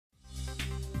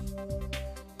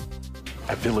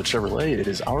At Village Chevrolet, it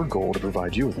is our goal to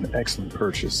provide you with an excellent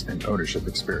purchase and ownership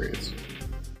experience.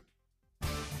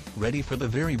 Ready for the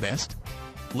very best?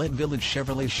 Let Village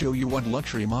Chevrolet show you what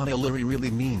luxury modelry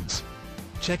really means.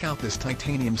 Check out this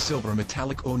titanium silver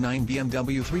metallic 09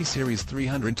 BMW 3 Series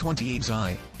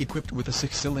 328i, equipped with a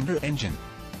 6-cylinder engine.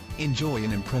 Enjoy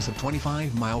an impressive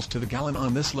 25 miles to the gallon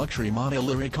on this luxury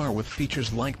modelry car with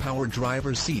features like power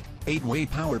driver's seat, 8-way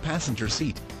power passenger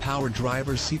seat, power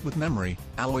driver's seat with memory,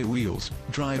 alloy wheels,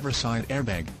 driver's side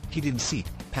airbag, heated seat,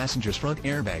 passenger's front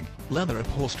airbag, leather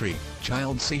upholstery,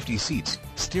 child safety seats,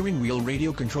 steering wheel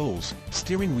radio controls,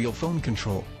 steering wheel phone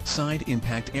control, side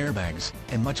impact airbags,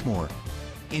 and much more.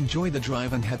 Enjoy the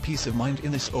drive and have peace of mind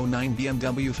in this 09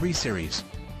 BMW 3 Series.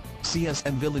 See us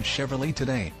at Village Chevrolet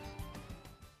today.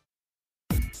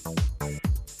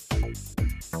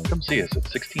 Come see us at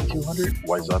 16200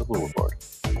 Wayzata Boulevard.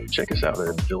 Check us out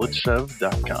at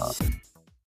villagechev.com.